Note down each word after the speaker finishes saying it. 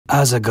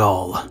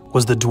Azaghâl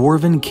was the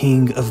Dwarven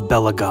king of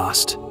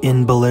Belegost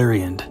in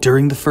Beleriand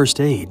during the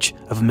First Age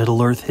of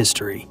Middle-earth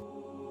history.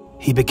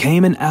 He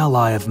became an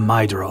ally of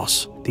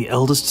Maedhros, the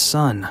eldest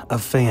son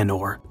of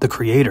Feanor, the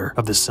creator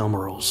of the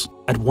Silmarils.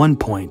 At one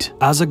point,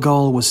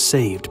 Azaghâl was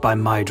saved by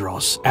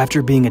Maedhros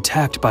after being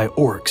attacked by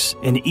orcs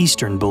in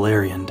eastern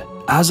Beleriand.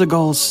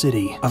 Azaghâl's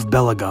city of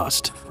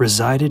Belegost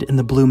resided in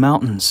the Blue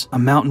Mountains, a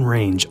mountain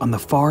range on the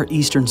far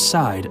eastern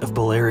side of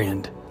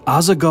Beleriand.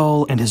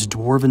 Azaghâl and his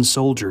dwarven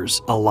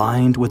soldiers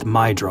aligned with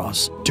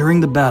Maedhros during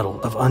the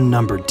Battle of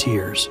Unnumbered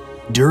Tears.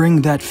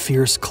 During that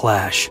fierce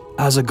clash,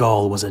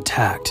 Azaghâl was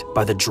attacked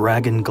by the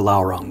dragon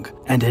Glaurung,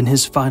 and in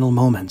his final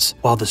moments,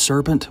 while the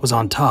serpent was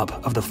on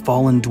top of the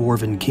fallen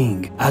dwarven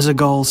king,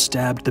 Azaghâl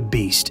stabbed the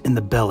beast in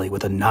the belly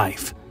with a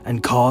knife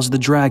and caused the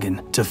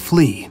dragon to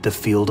flee the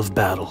field of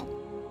battle.